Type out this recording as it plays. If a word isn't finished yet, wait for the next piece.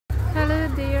Hello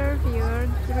dear viewer,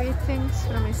 greetings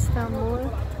from Istanbul,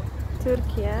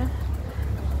 Turkey.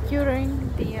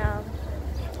 During the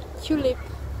tulip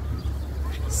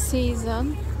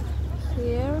season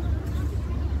here,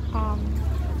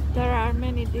 there are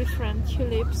many different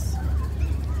tulips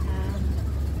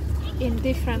in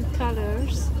different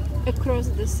colors across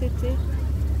the city,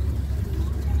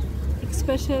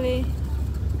 especially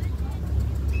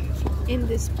in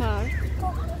this park.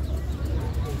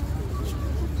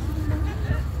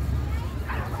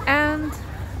 And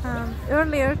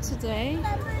earlier today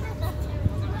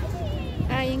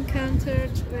I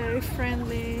encountered very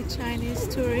friendly Chinese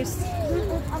tourists.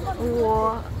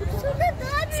 我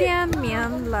见面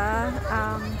了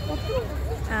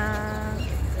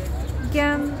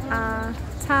跟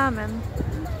他们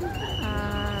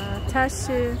他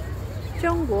是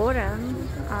中国人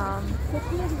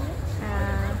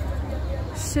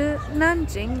是南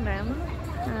京人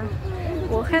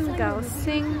我很高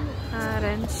兴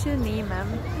认识你们。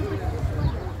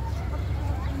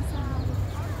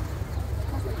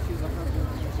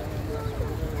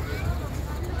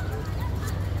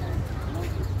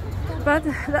But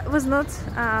that was not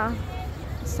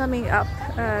summing up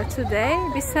today.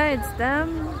 Besides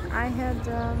them, I had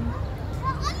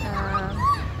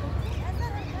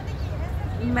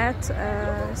met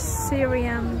a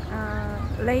Syrian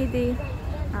lady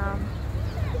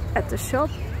at the shop,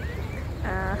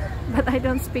 but I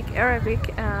don't speak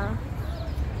Arabic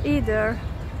either.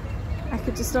 I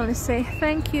could just only say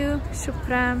thank you,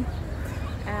 shukran,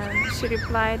 and she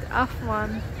replied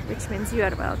afwan, which means you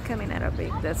are welcome in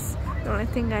Arabic. That's the only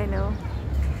thing I know.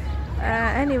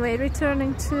 Anyway,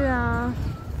 returning to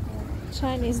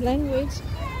Chinese language,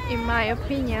 in my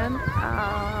opinion,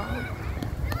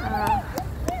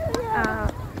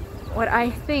 what I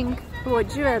think 我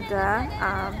觉得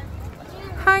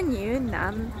汉语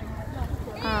难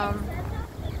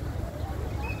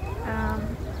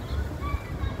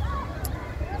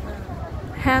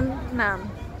很难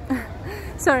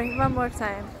sorry, one more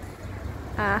time.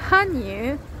 汉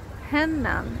语很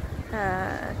难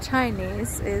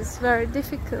Chinese is very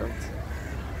difficult.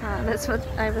 That's what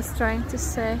I was trying to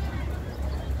say.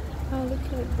 Oh, look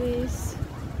at this.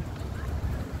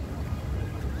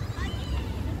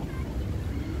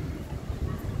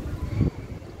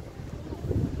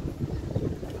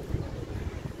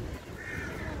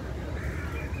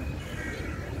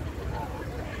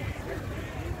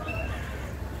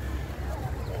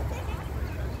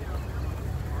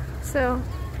 So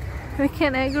we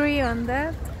can agree on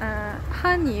that.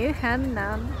 Hanyu,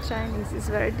 Hannan, Chinese is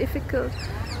very difficult.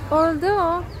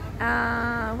 Although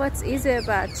what's easy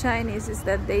about Chinese is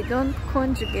that they don't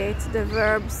conjugate the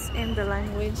verbs in the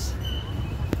language.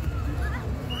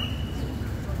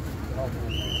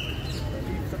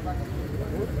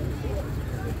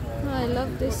 Oh, I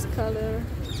love this color.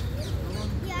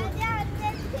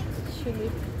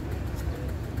 Tulip.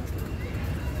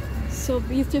 So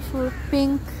beautiful,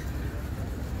 pink.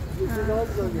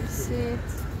 See it.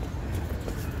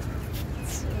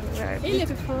 It's very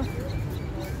beautiful.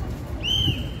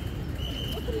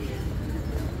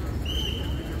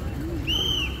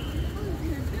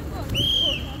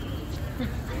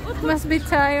 It must be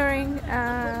tiring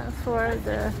for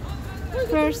the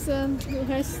person who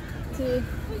has to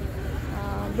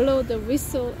blow the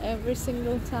whistle every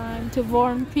single time to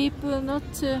warn people not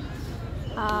to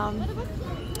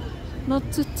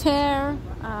tear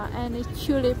any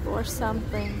tulip or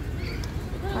something.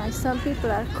 Some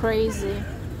people are crazy.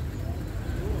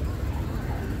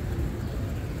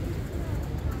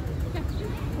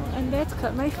 And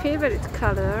that my favorite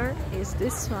color is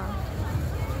this one.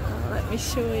 Let me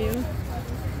show you.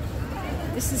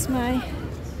 This is my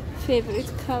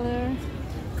favorite color.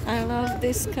 I love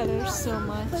this color so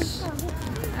much.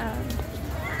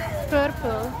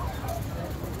 Purple.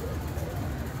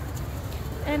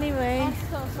 Anyway,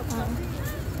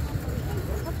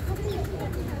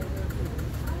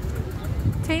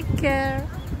 take care.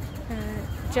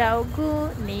 照顾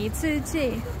你自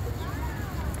己。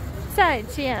再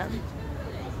见。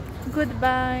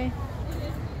Goodbye.